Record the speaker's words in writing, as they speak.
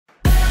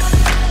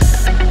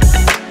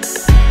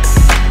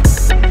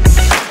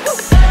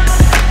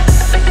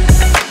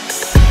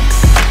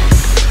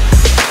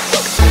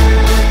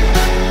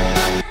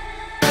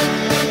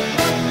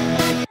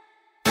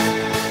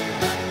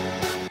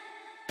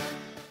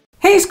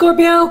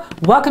Scorpio,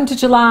 welcome to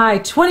July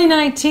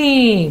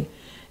 2019.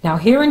 Now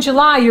here in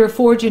July, you're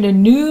forging a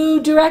new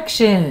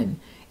direction.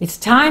 It's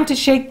time to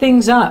shake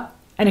things up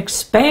and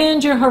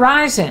expand your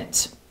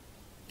horizons.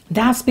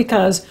 That's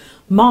because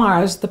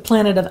Mars, the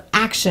planet of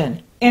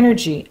action,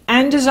 energy,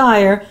 and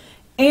desire,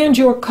 and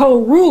your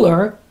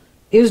co-ruler,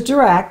 is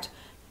direct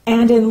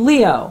and in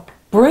Leo,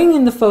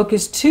 bringing the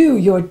focus to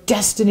your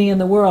destiny in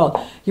the world,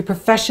 your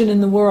profession in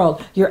the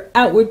world, your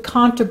outward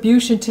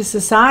contribution to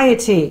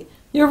society,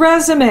 your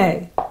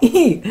resume.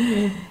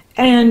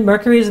 And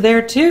Mercury is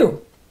there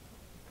too.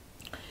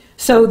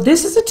 So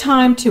this is a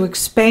time to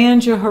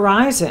expand your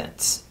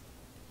horizons.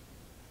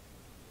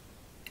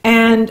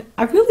 And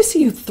I really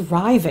see you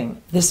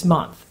thriving this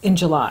month in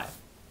July.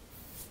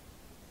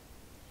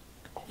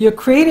 Your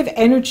creative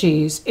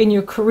energies in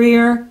your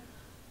career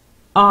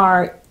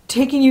are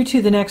taking you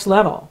to the next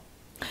level.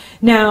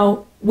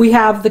 Now, we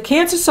have the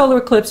Cancer solar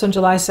eclipse on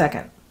July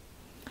 2nd.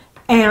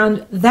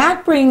 And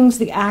that brings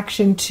the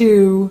action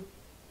to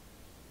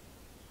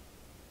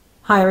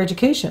higher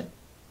education,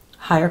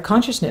 higher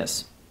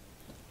consciousness,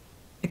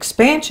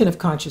 expansion of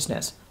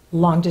consciousness,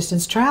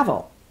 long-distance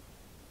travel.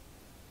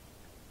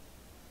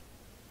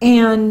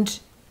 And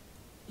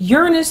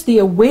Uranus, the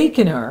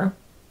awakener,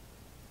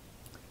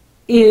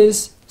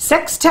 is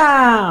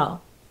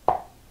sextile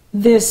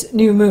this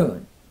new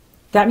moon.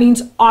 That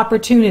means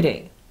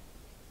opportunity.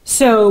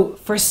 So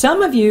for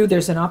some of you,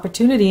 there's an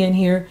opportunity in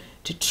here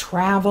to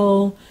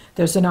travel.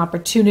 There's an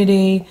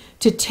opportunity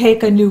to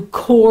take a new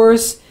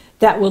course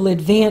that will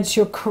advance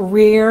your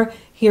career.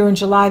 Here in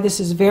July, this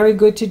is very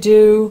good to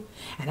do.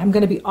 And I'm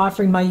going to be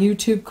offering my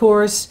YouTube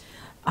course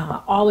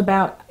all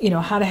about,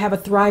 how to have a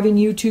thriving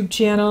YouTube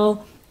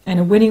channel and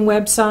a winning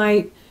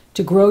website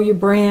to grow your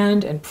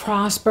brand and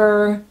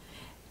prosper.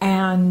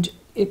 And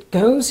it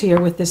goes here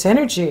with this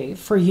energy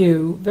for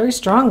you very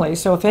strongly.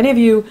 So if any of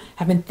you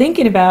have been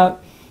thinking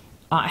about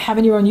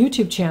having your own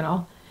YouTube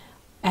channel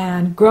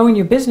and growing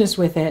your business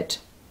with it,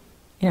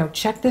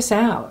 check this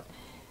out.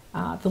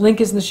 The link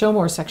is in the Show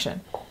More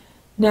section.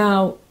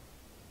 Now,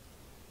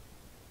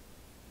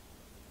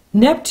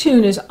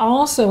 Neptune is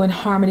also in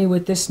harmony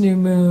with this new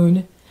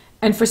moon.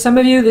 And for some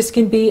of you, this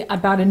can be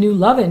about a new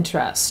love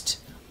interest,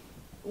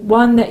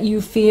 one that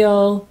you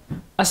feel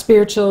a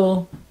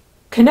spiritual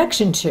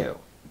connection to,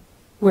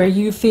 where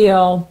you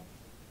feel,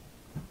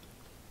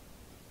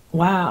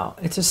 wow,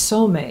 it's a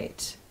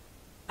soulmate.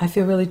 I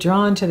feel really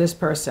drawn to this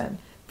person.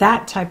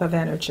 That type of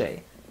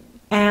energy.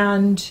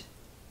 And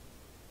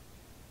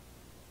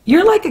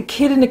you're like a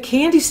kid in a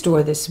candy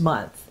store this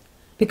month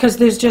because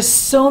there's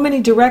just so many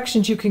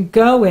directions you can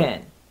go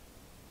in.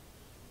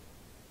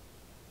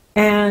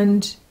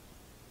 And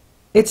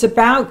it's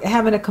about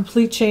having a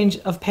complete change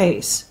of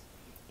pace.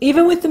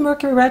 Even with the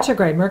Mercury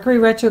retrograde. Mercury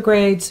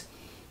retrogrades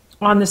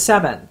on the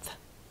 7th.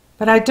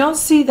 But I don't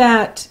see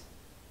that,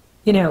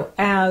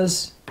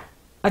 as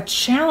a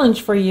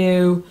challenge for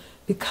you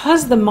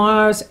because the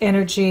Mars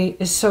energy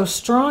is so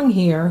strong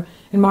here.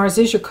 And Mars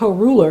is your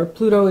co-ruler.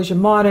 Pluto is your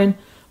modern.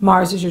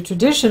 Mars is your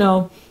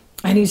traditional,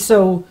 and he's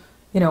so,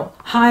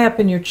 high up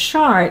in your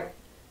chart,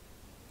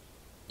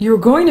 you're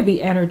going to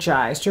be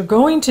energized. You're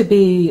going to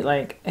be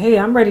like, hey,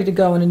 I'm ready to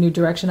go in a new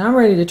direction. I'm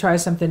ready to try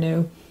something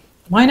new.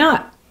 Why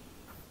not?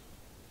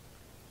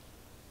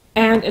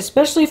 And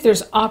especially if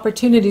there's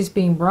opportunities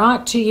being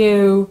brought to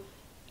you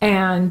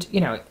and,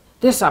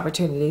 this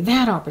opportunity,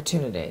 that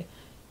opportunity,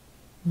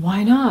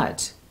 why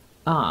not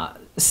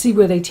see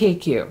where they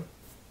take you?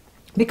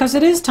 Because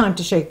it is time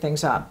to shake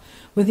things up.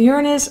 With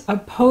Uranus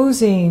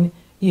opposing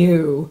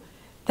you,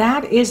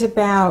 that is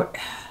about,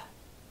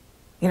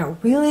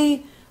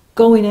 really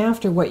going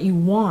after what you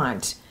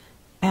want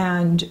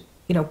and,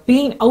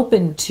 being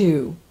open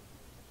to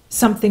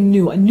something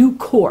new, a new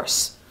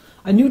course,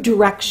 a new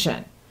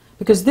direction,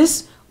 because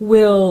this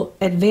will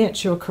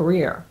advance your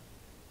career.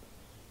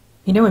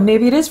 And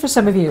maybe it is for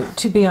some of you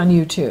to be on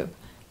YouTube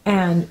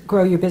and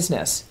grow your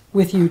business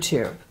with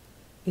YouTube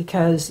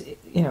because,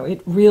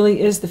 it really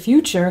is the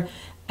future.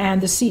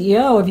 And the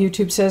CEO of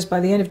YouTube says by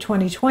the end of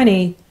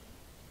 2020,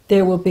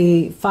 there will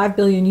be 5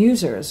 billion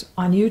users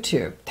on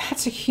YouTube.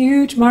 That's a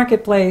huge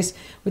marketplace,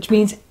 which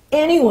means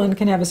anyone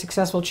can have a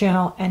successful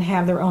channel and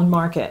have their own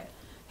market,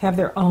 have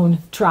their own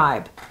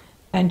tribe,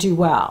 and do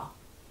well.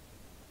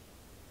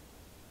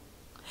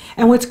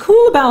 And what's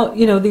cool about,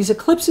 these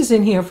eclipses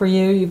in here for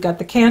you, you've got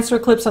the Cancer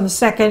eclipse on the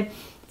 2nd,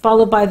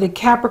 followed by the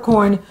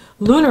Capricorn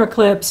lunar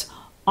eclipse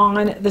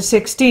on the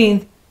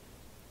 16th.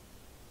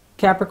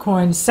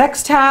 Capricorn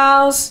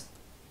sextiles,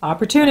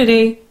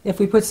 opportunity.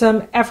 If we put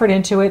some effort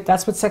into it,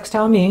 that's what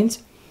sextile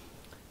means.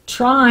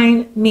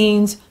 Trine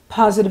means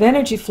positive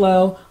energy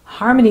flow,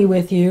 harmony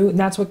with you, and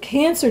that's what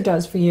Cancer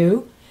does for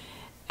you.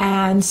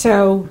 And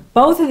so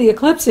both of the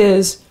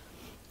eclipses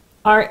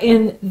are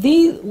in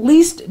the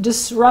least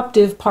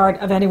disruptive part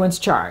of anyone's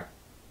chart,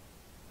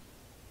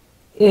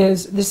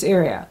 is this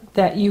area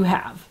that you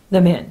have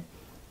them in.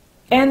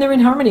 And they're in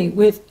harmony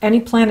with any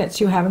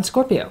planets you have in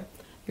Scorpio.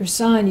 Your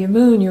sun, your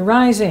moon, your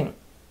rising.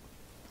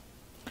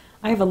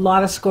 I have a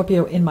lot of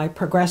Scorpio in my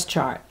progress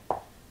chart.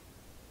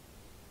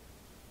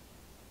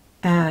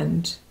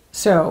 And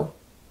so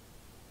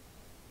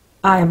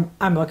I'm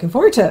looking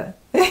forward to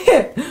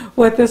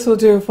what this will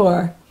do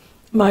for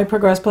my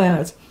progress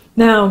planets.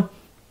 Now,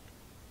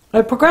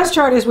 a progress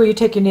chart is where you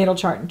take your natal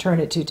chart and turn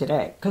it to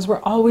today, because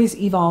we're always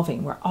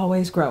evolving, we're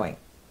always growing.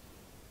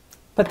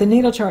 But the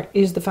natal chart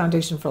is the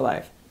foundation for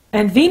life.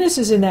 And Venus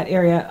is in that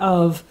area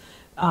of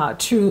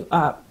true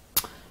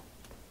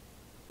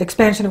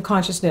expansion of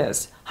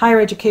consciousness, higher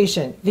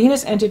education.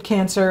 Venus entered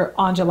Cancer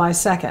on July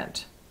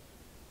 2nd.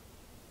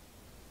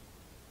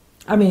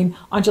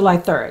 On July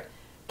 3rd.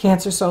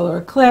 Cancer solar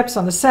eclipse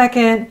on the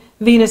 2nd.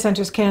 Venus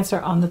enters Cancer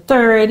on the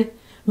 3rd.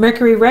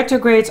 Mercury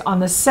retrogrades on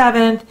the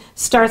 7th.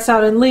 Starts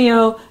out in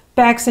Leo,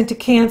 backs into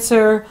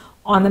Cancer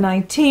on the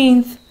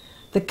 19th.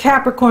 The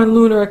Capricorn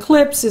lunar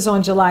eclipse is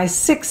on July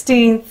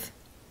 16th.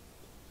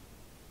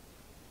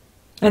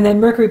 And then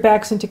Mercury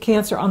backs into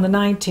Cancer on the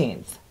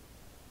 19th.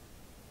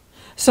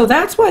 So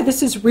that's why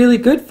this is really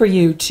good for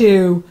you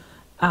to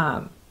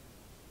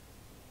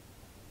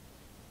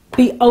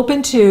be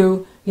open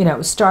to,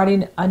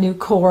 starting a new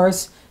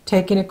course,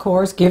 taking a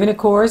course, giving a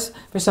course.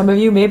 For some of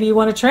you, maybe you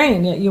want to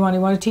train. You want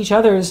to teach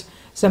others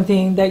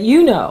something that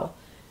you know.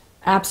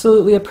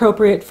 Absolutely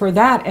appropriate for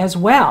that as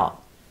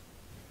well.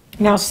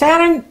 Now,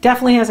 Saturn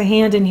definitely has a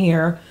hand in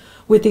here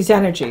with these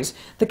energies.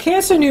 The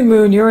Cancer new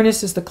moon,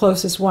 Uranus is the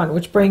closest one,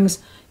 which brings,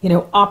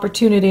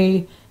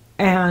 opportunity,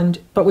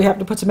 but we have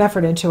to put some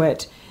effort into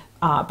it.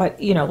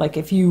 But, like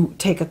if you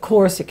take a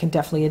course, it can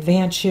definitely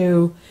advance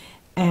you.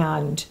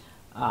 And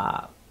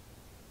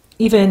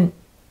even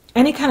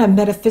any kind of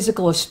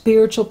metaphysical or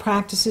spiritual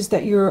practices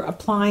that you're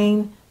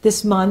applying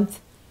this month,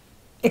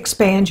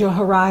 expand your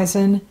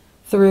horizon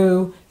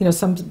through,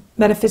 some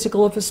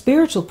metaphysical or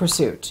spiritual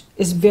pursuit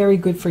is very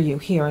good for you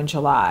here in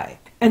July.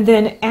 And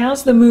then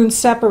as the moon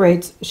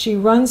separates, she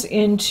runs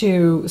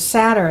into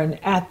Saturn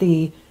at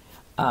the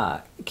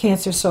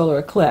Cancer solar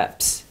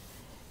eclipse.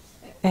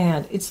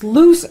 And it's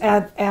loose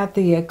at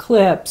the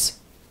eclipse,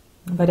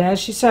 but as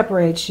she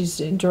separates, she's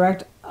in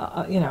direct,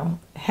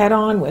 head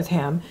on with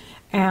him.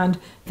 And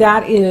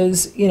that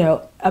is,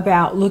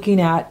 about looking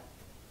at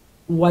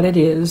what it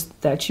is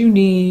that you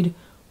need,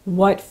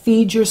 what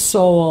feeds your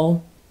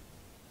soul,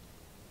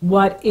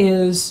 what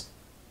is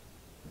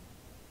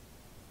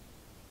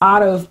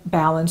out of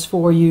balance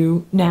for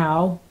you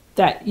now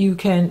that you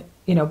can,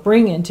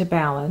 bring into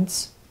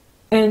balance.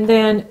 And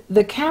then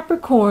the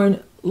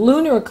Capricorn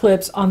lunar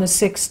eclipse on the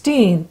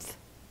 16th,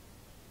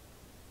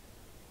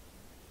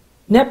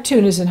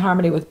 Neptune is in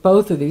harmony with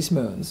both of these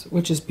moons,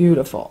 which is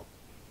beautiful.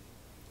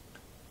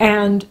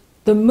 And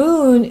the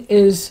moon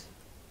is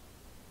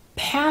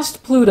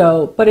past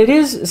Pluto, but it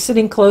is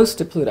sitting close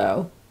to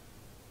Pluto.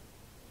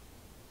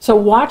 So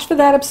watch for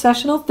that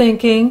obsessional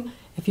thinking.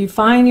 If you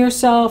find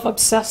yourself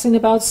obsessing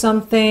about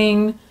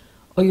something,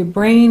 or your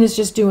brain is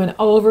just doing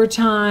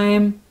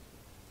overtime,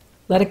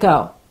 let it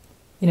go.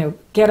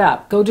 Get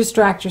up, go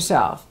distract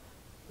yourself,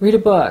 read a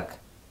book,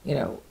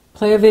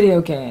 play a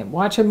video game,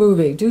 watch a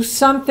movie, do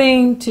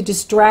something to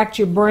distract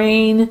your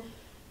brain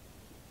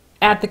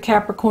at the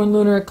Capricorn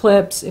lunar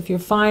eclipse if you're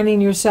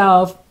finding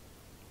yourself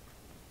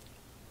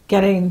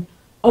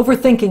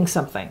overthinking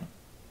something.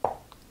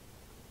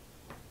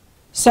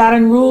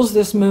 Saturn rules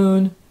this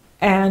moon,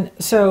 and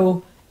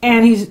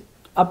he's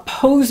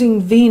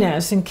opposing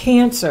Venus in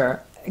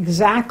Cancer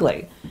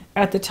exactly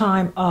at the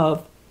time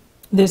of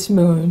this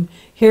moon.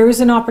 Here is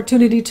an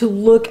opportunity to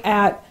look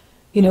at,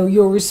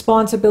 your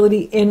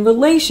responsibility in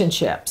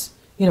relationships.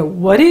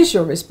 What is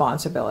your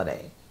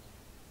responsibility?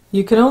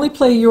 You can only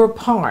play your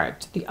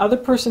part. The other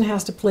person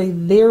has to play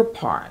their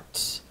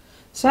part.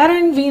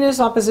 Saturn, Venus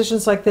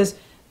oppositions like this,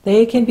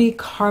 they can be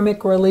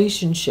karmic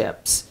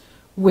relationships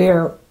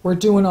where we're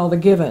doing all the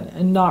giving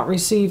and not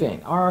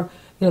receiving. Or,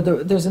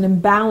 there's an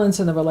imbalance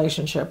in the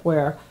relationship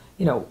where,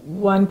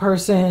 one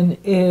person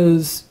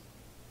is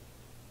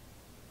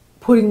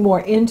putting more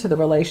into the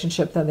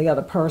relationship than the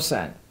other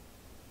person.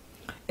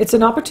 It's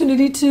an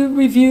opportunity to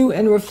review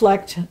and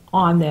reflect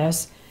on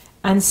this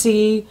and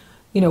see,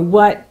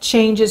 what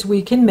changes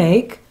we can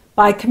make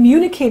by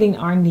communicating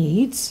our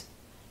needs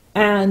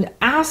and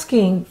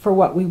asking for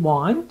what we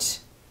want.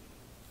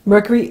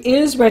 Mercury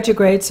is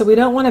retrograde, so we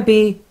don't want to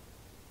be,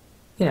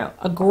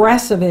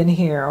 aggressive in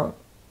here,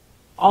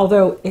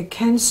 although it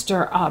can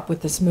stir up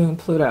with this moon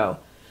Pluto,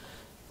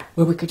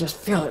 where we could just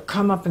feel it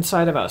come up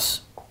inside of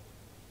us.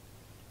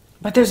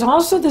 But there's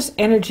also this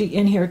energy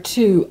in here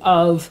too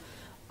of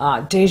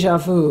deja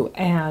vu,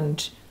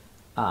 and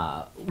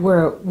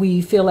where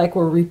we feel like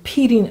we're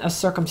repeating a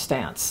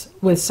circumstance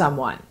with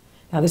someone.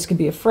 Now this can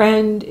be a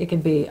friend, it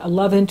can be a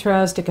love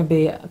interest, it can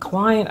be a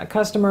client, a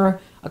customer,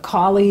 a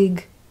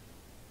colleague,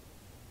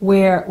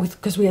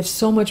 because we have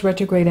so much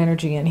retrograde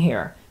energy in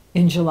here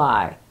in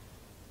July.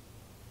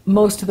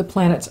 Most of the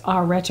planets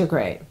are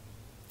retrograde.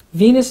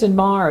 Venus and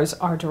Mars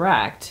are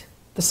direct.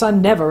 The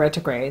Sun never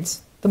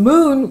retrogrades. The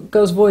Moon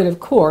goes void,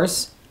 of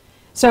course.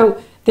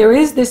 So there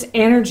is this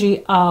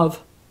energy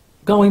of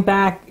going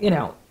back,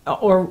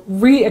 or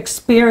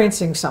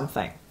re-experiencing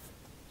something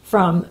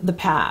from the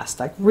past,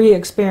 like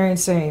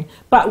re-experiencing,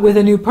 but with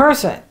a new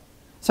person.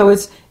 So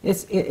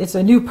it's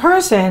a new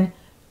person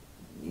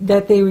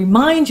that they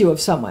remind you of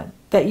someone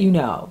that you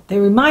know. They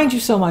remind you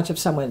so much of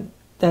someone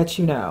that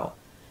you know.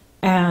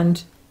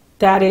 And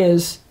that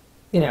is,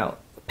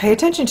 pay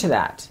attention to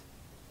that.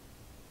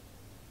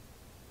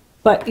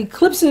 But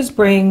eclipses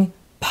bring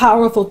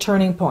powerful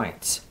turning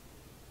points.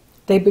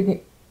 They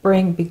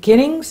bring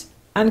beginnings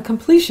and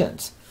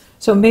completions.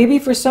 So maybe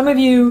for some of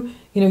you,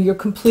 you're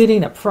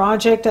completing a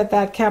project at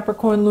that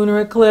Capricorn lunar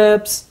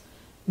eclipse.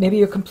 Maybe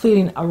you're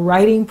completing a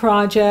writing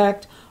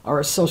project or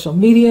a social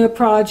media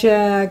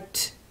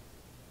project.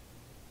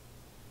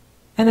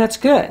 And that's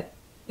good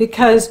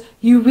because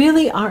you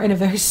really are in a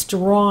very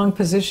strong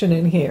position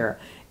in here.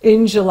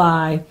 In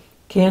July,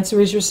 Cancer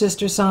is your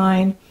sister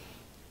sign,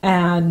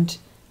 and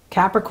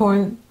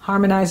Capricorn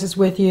harmonizes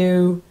with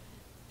you,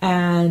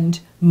 and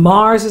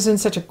Mars is in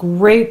such a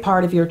great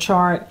part of your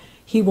chart.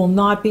 He will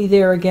not be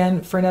there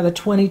again for another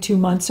 22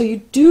 months. So you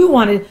do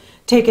want to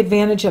take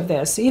advantage of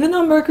this. Even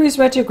though Mercury is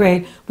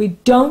retrograde, we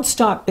don't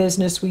stop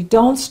business. We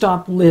don't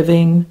stop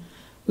living.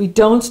 We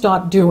don't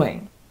stop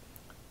doing.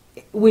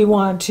 We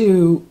want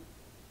to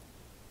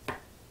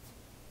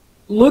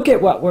look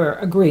at what we're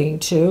agreeing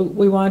to.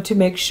 We want to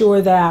make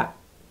sure that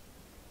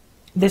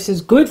this is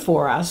good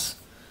for us.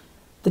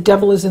 The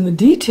devil is in the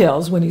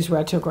details when he's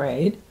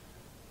retrograde.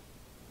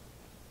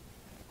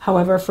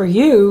 However, for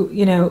you,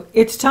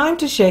 it's time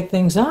to shake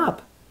things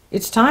up.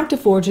 It's time to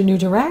forge a new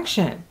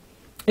direction.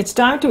 It's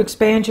time to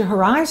expand your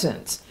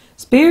horizons,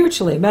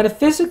 spiritually,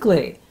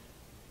 metaphysically,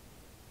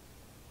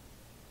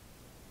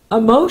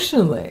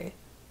 emotionally,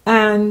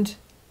 and,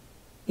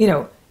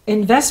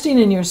 investing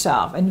in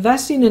yourself,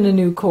 investing in a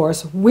new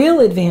course will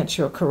advance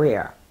your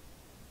career.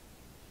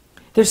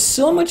 There's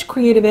so much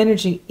creative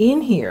energy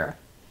in here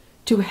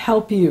to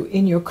help you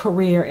in your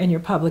career and your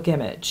public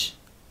image.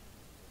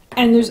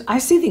 And I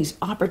see these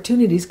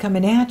opportunities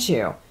coming at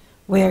you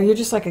where you're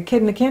just like a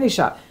kid in a candy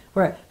shop.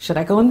 Where, should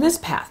I go on this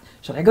path?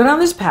 Should I go down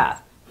this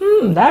path?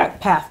 That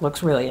path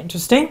looks really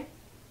interesting.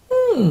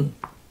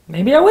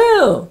 Maybe I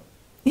will.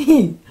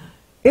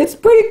 It's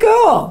pretty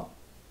cool.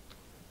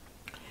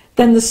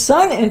 Then the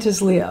Sun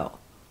enters Leo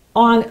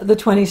on the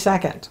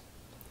 22nd,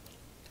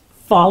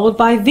 followed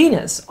by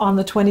Venus on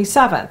the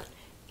 27th.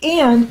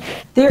 And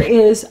there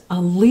is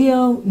a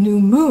Leo new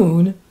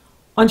moon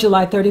on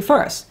July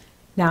 31st.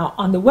 Now,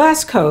 on the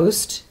West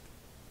Coast,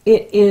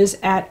 it is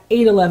at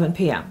 8:11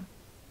 p.m.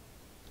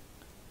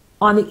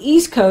 On the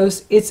East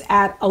Coast, it's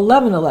at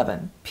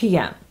 11:11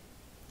 p.m.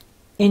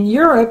 In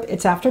Europe,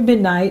 it's after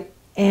midnight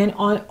and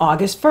on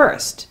August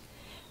 1st.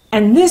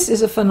 And this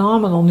is a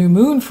phenomenal new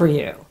moon for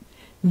you.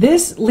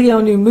 This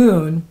Leo new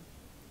moon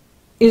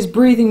is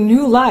breathing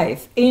new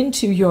life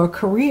into your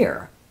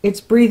career. It's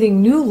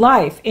breathing new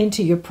life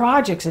into your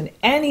projects and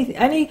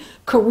any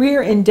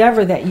career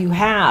endeavor that you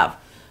have.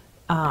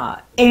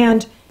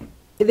 And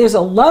there's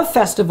a love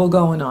festival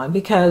going on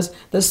because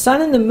the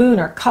Sun and the Moon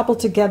are coupled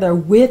together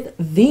with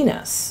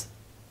Venus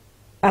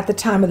at the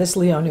time of this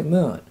Leo new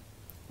moon,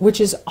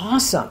 which is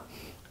awesome.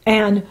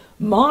 And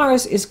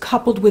Mars is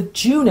coupled with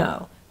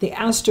Juno, the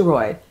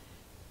asteroid,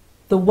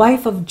 the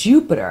wife of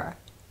Jupiter,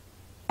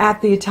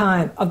 at the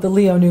time of the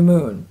Leo new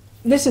moon.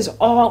 This is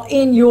all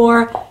in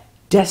your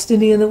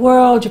destiny in the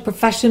world, your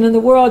profession in the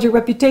world, your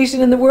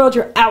reputation in the world,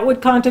 your outward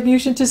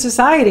contribution to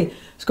society.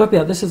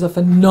 Scorpio, this is a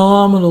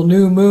phenomenal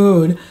new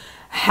moon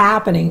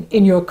happening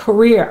in your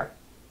career.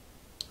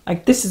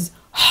 Like, this is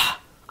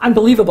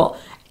unbelievable.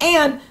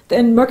 And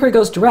then Mercury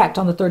goes direct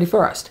on the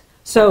 31st.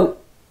 So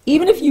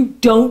even if you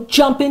don't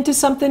jump into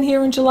something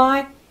here in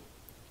July,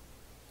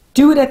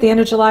 do it at the end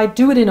of July,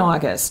 do it in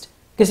August,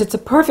 because it's a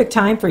perfect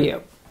time for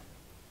you.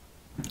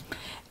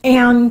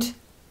 And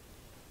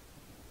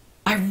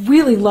I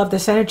really love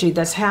this energy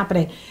that's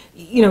happening.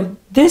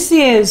 This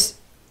is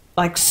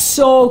like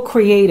so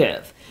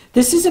creative.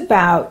 This is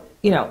about,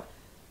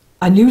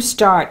 a new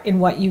start in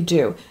what you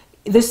do.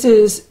 This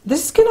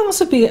can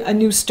also be a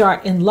new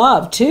start in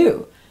love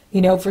too.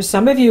 For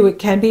some of you, it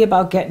can be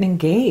about getting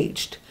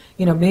engaged.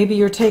 Maybe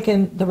you're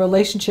taking the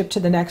relationship to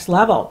the next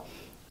level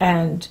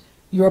and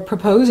you're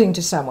proposing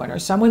to someone or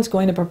someone's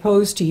going to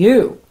propose to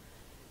you.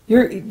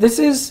 This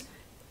is,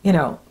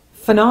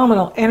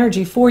 phenomenal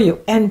energy for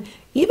you. And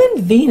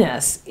even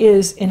Venus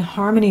is in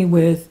harmony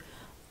with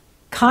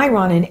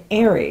Chiron and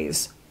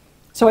Aries.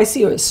 So I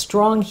see a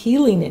strong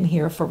healing in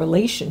here for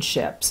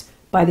relationships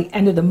by the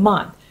end of the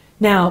month.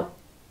 Now,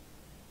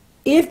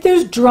 if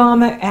there's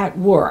drama at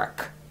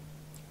work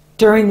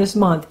during this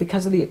month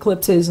because of the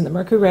eclipses and the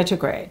Mercury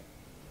retrograde,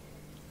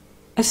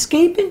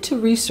 escape into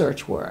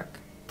research work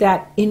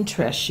that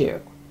interests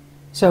you.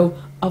 So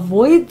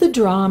avoid the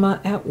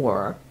drama at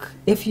work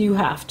if you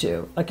have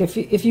to. Like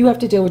if you have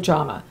to deal with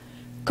drama,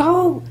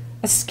 go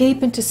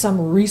escape into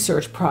some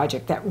research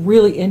project that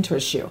really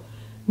interests you.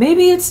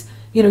 Maybe it's,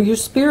 your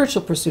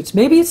spiritual pursuits.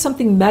 Maybe it's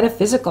something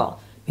metaphysical.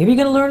 Maybe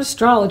you're going to learn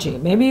astrology.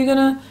 Maybe you're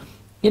going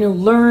to,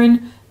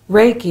 learn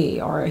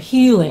Reiki or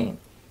healing.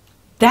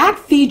 That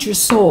feeds your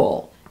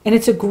soul. And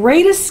it's a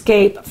great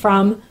escape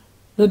from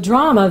the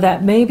drama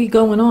that may be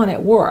going on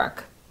at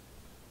work.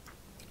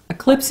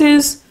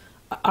 Eclipses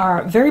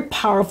are very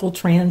powerful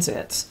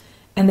transits,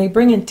 and they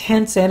bring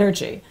intense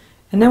energy.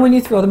 And then when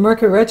you throw the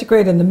Mercury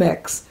retrograde in the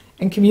mix,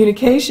 and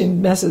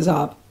communication messes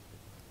up,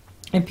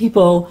 and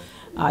people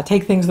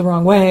take things the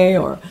wrong way,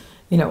 or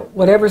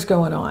whatever's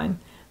going on,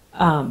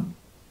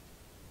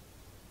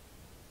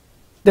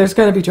 there's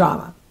going to be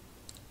drama.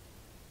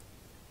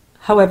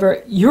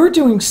 However, you're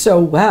doing so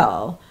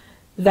well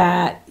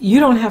that you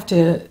don't have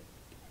to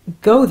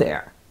go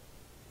there.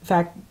 In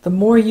fact, the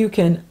more you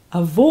can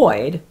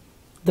avoid,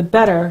 the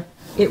better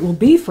it will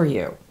be for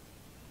you,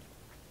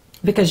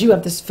 because you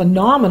have this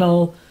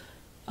phenomenal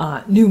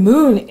new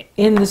moon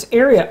in this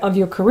area of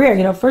your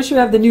career. First you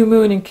have the new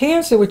moon in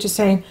Cancer, which is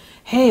saying,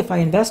 hey, if I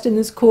invest in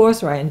this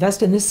course, or I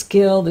invest in this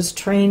skill, this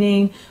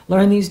training,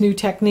 learn these new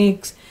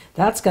techniques,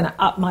 that's going to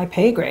up my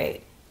pay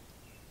grade.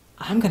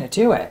 I'm going to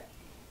do it.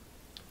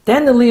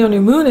 Then the Leo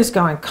new moon is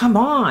going, come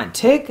on,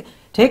 take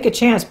a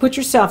chance, put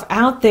yourself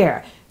out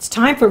there. It's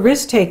time for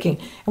risk taking.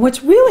 And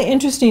what's really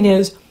interesting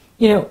is,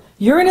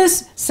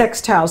 Uranus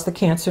sextiles the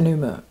Cancer new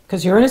moon,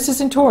 because Uranus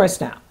is in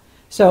Taurus now.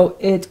 So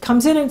it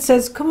comes in and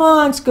says, come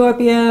on,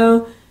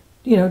 Scorpio,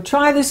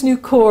 try this new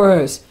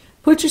course,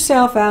 put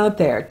yourself out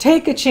there,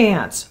 take a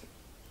chance.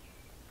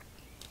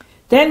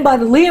 Then by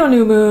the Leo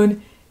new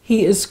moon,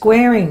 he is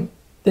squaring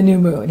the new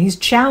moon. He's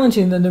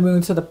challenging the new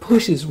moon, so the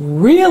push is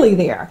really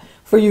there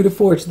for you to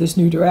forge this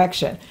new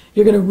direction.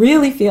 You're going to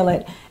really feel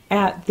it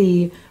at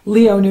the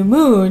Leo new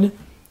moon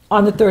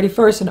on the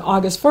 31st and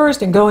August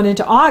 1st, and going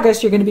into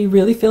August, you're going to be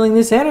really feeling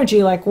this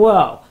energy like,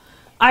 whoa,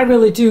 I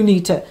really do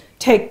need to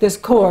take this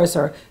course,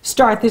 or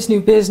start this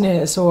new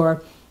business,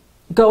 or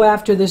go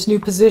after this new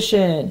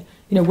position.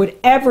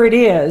 Whatever it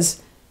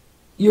is,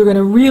 you're going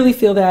to really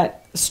feel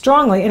that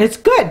strongly. And it's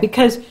good,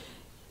 because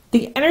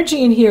the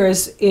energy in here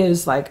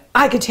is like,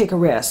 I could take a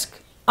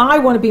risk. I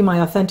want to be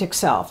my authentic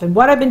self. And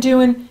what I've been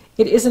doing,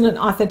 it isn't an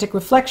authentic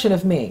reflection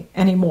of me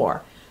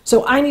anymore.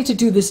 So I need to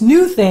do this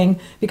new thing,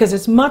 because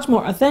it's much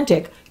more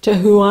authentic to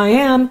who I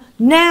am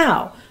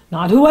now.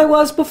 Not who I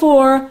was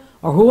before,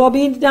 or who I'll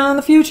be down in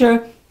the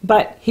future,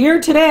 but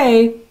here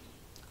today,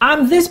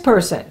 I'm this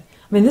person.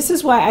 I mean, this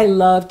is why I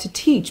love to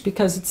teach,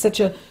 because it's such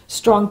a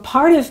strong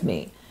part of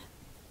me.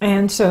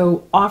 And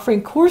so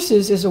offering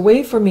courses is a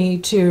way for me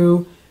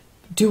to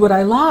do what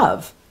I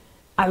love.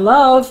 I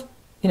love,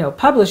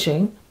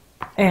 publishing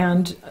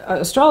and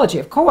astrology,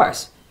 of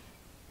course.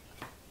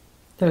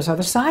 There's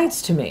other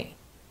sides to me.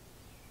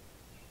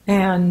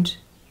 And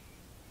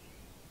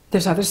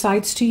there's other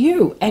sides to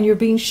you. And you're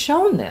being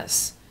shown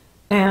this.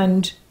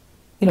 And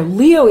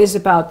Leo is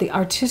about the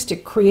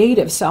artistic,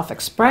 creative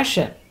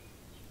self-expression,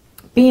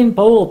 being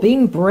bold,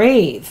 being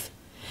brave.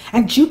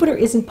 And Jupiter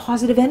is in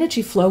positive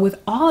energy flow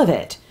with all of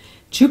it.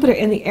 Jupiter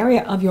in the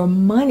area of your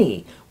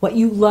money, what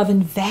you love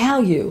and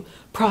value,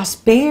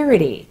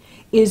 prosperity,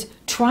 is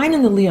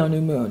trining the Leo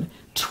new moon,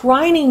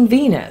 trining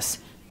Venus,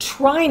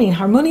 trining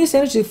harmonious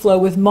energy flow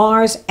with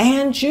Mars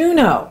and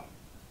Juno.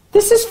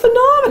 This is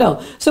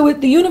phenomenal. So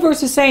the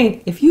universe is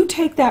saying, if you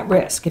take that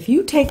risk, if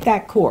you take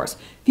that course,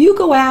 if you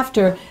go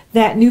after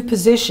that new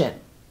position,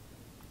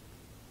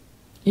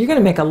 you're going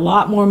to make a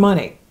lot more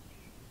money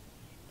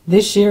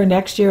this year,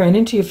 next year, and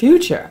into your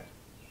future.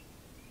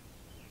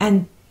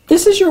 And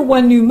this is your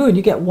one new moon.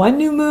 You get one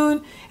new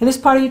moon in this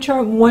part of your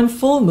chart, one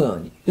full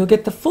moon. You'll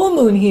get the full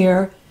moon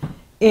here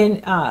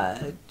in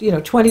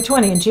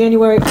 2020 in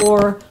January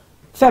or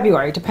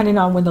February, depending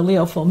on when the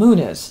Leo full moon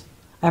is.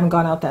 I haven't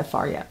gone out that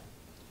far yet.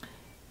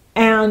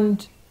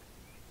 And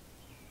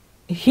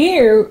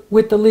here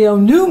with the Leo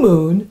new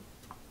moon,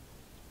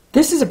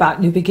 this is about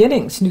new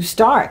beginnings, new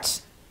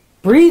starts,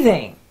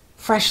 breathing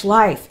fresh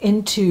life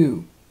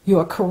into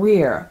your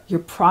career, your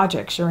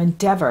projects, your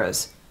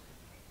endeavors,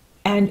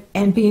 and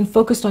being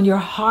focused on your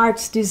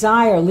heart's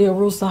desire. Leo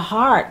rules the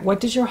heart. What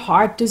does your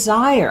heart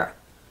desire?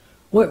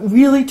 What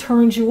really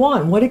turns you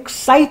on? What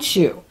excites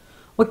you?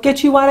 What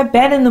gets you out of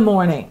bed in the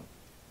morning?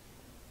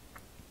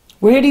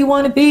 Where do you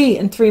want to be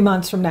in 3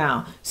 months from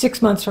now,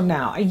 6 months from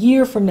now, a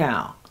year from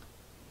now?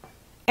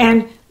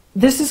 And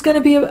this is going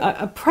to be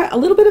a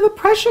little bit of a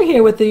pressure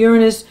here with the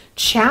Uranus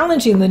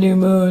challenging the new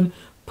moon,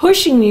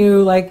 pushing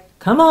you like,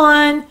 come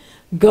on,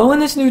 go in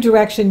this new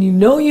direction. You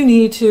know you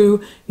need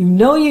to. You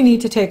know you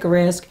need to take a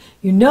risk.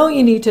 You know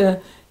you need to,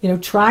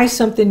 try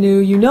something new.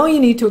 You know you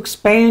need to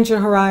expand your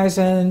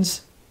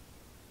horizons.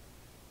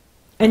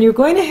 And you're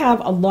going to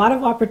have a lot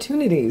of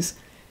opportunities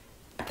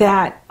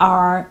that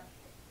are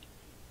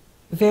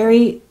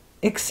very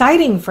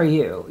exciting for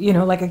you,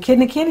 like a kid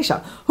in a candy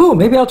shop. Ooh,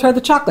 maybe I'll try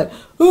the chocolate.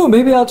 Ooh,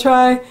 maybe I'll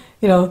try,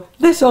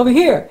 this over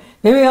here.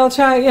 Maybe I'll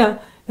try,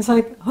 It's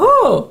like,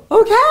 oh,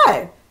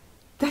 okay.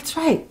 That's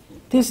right.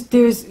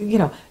 There's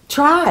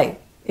try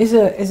is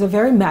a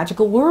very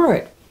magical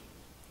word.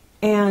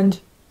 And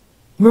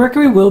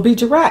Mercury will be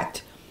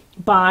direct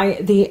by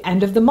the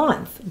end of the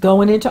month,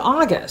 going into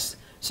August.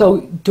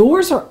 So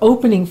doors are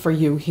opening for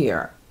you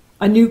here,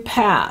 a new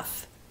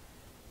path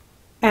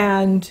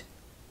and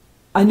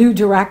a new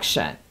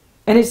direction.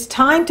 And it's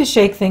time to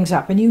shake things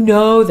up. And you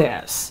know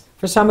this.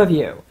 For some of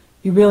you,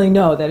 you really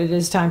know that it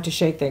is time to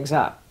shake things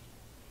up.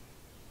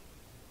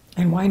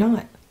 And why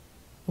not?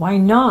 Why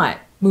not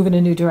move in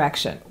a new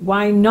direction?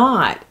 Why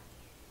not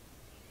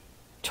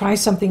try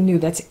something new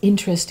that's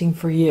interesting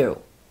for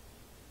you?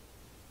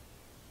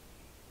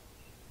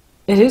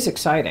 It is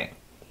exciting.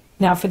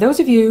 Now, for those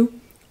of you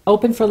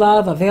open for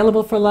love,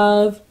 available for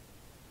love,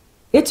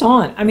 it's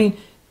on. I mean,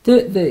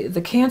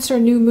 the Cancer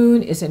new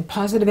moon is in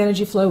positive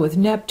energy flow with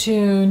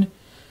Neptune.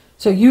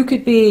 So you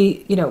could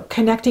be,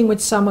 connecting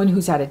with someone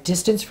who's at a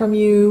distance from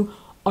you,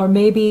 or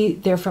maybe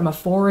they're from a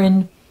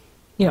foreign,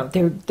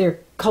 their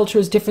culture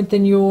is different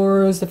than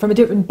yours. They're from a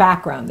different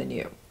background than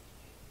you.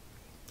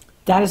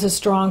 That is a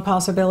strong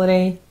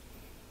possibility.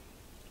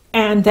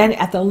 And then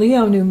at the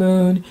Leo new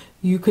moon,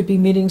 you could be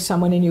meeting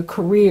someone in your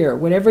career,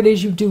 whatever it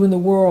is you do in the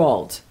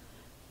world.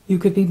 You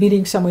could be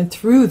meeting someone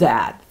through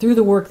that, through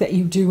the work that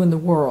you do in the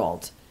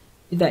world,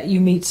 that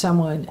you meet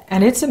someone.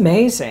 And it's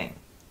amazing.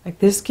 Like,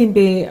 this can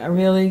be a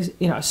really,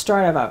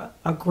 start of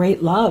a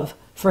great love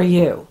for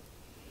you.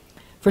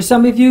 For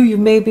some of you, you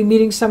may be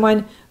meeting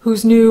someone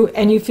who's new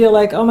and you feel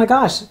like, oh my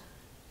gosh,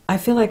 I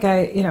feel like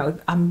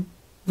I'm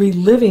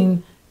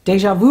reliving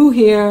deja vu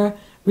here,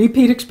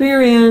 repeat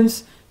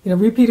experience,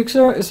 repeat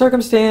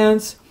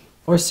circumstance,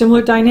 or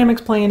similar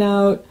dynamics playing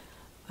out.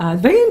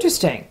 Very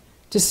interesting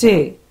to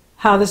see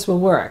how this will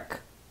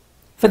work.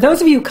 For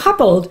those of you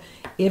coupled,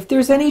 if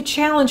there's any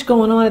challenge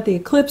going on at the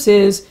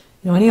eclipses,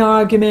 any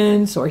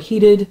arguments or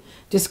heated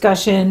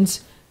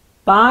discussions,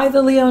 by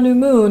the Leo new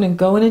moon and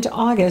going into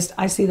August,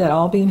 I see that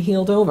all being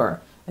healed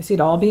over. I see it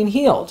all being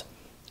healed.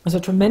 There's a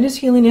tremendous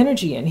healing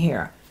energy in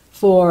here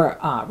for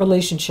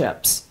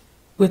relationships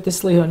with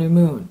this Leo new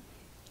moon.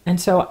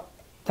 And so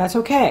that's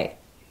okay.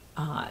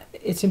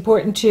 It's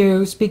important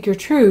to speak your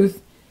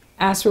truth,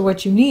 ask for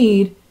what you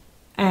need,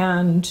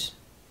 and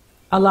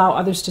allow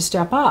others to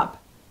step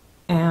up.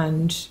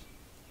 And,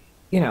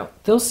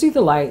 they'll see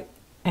the light,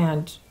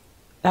 and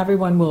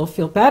everyone will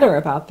feel better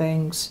about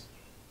things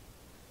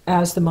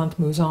as the month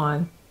moves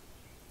on,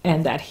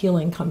 and that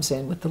healing comes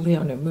in with the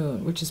Leo new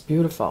moon, which is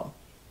beautiful.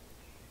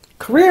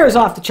 Career is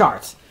off the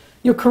charts.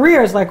 Your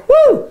career is like,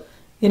 woo!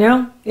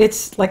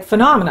 It's like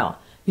phenomenal.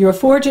 You're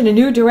forging a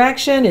new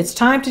direction. It's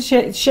time to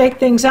shake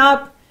things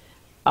up.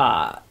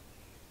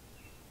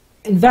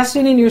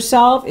 Investing in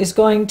yourself is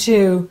going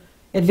to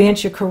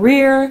advance your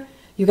career.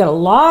 You've got a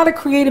lot of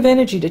creative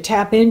energy to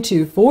tap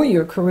into for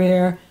your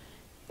career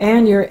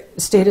and your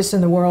status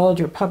in the world,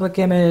 your public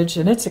image,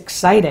 and it's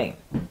exciting.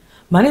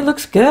 Money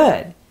looks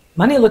good.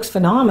 Money looks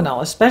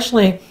phenomenal,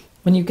 especially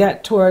when you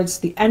get towards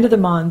the end of the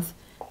month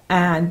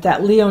and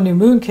that Leo new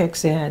moon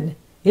kicks in.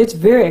 It's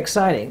very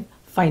exciting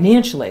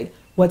financially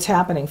what's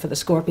happening for the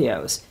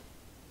Scorpios.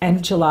 End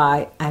of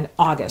July and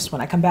August.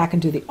 When I come back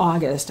and do the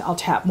August, I'll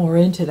tap more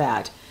into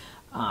that.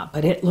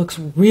 But it looks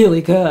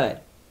really good.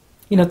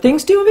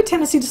 Things do have a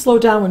tendency to slow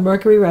down when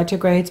Mercury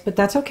retrogrades, but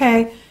that's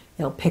okay.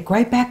 It'll pick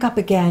right back up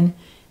again.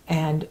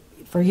 And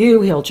for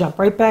you, he'll jump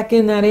right back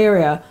in that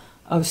area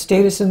of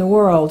status in the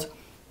world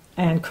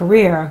and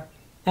career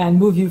and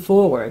move you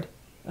forward.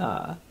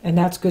 And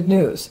that's good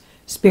news.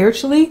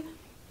 Spiritually,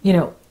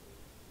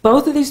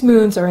 both of these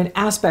moons are in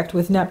aspect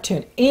with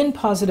Neptune in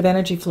positive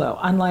energy flow,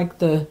 unlike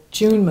the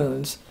June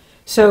moons.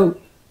 So,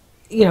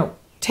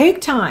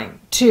 take time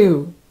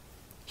to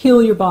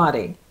heal your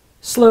body,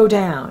 slow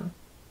down,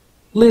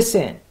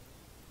 listen,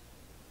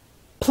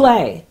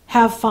 play,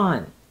 have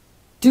fun,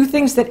 do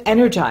things that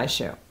energize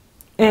you.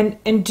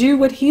 And do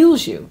what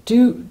heals you.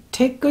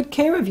 Take good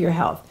care of your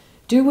health.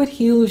 Do what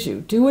heals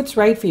you. Do what's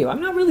right for you.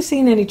 I'm not really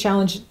seeing any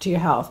challenge to your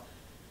health.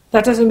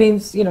 That doesn't mean,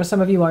 some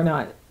of you are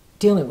not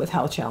dealing with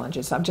health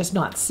challenges. I'm just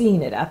not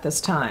seeing it at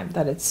this time,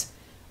 that it's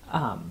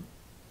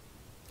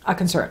a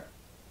concern.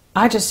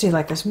 I just see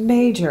like this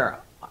major,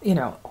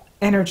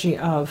 energy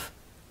of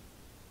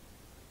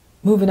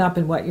moving up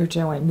in what you're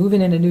doing,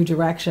 moving in a new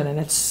direction, and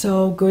it's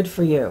so good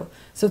for you.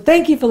 So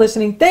thank you for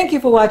listening. Thank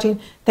you for watching.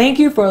 Thank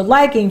you for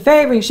liking,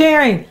 favoring,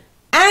 sharing,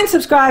 and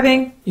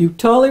subscribing. You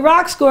totally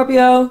rock,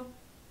 Scorpio.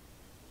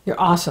 You're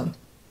awesome.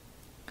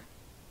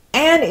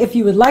 And if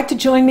you would like to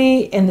join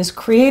me in this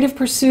creative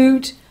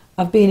pursuit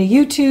of being a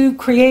YouTube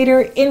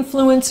creator,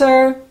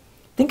 influencer,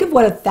 think of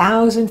what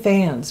 1,000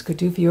 fans could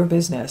do for your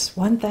business.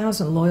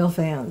 1,000 loyal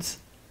fans.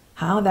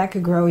 How that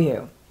could grow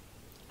you.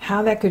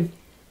 How that could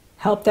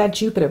help that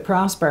Jupiter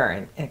prosper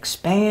and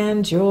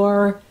expand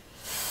your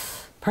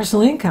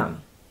personal income.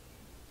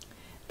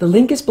 The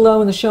link is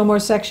below in the Show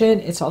More section.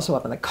 It's also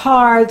up in the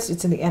cards.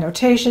 It's in the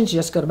annotations. You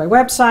just go to my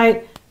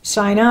website,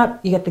 sign up,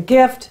 you get the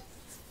gift.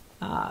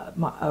 Love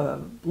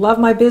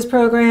My Biz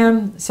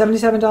program,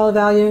 $77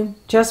 value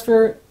just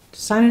for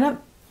signing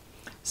up.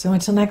 So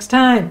until next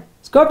time,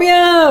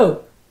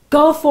 Scorpio,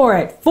 go for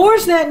it.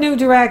 Forge that new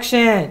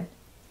direction.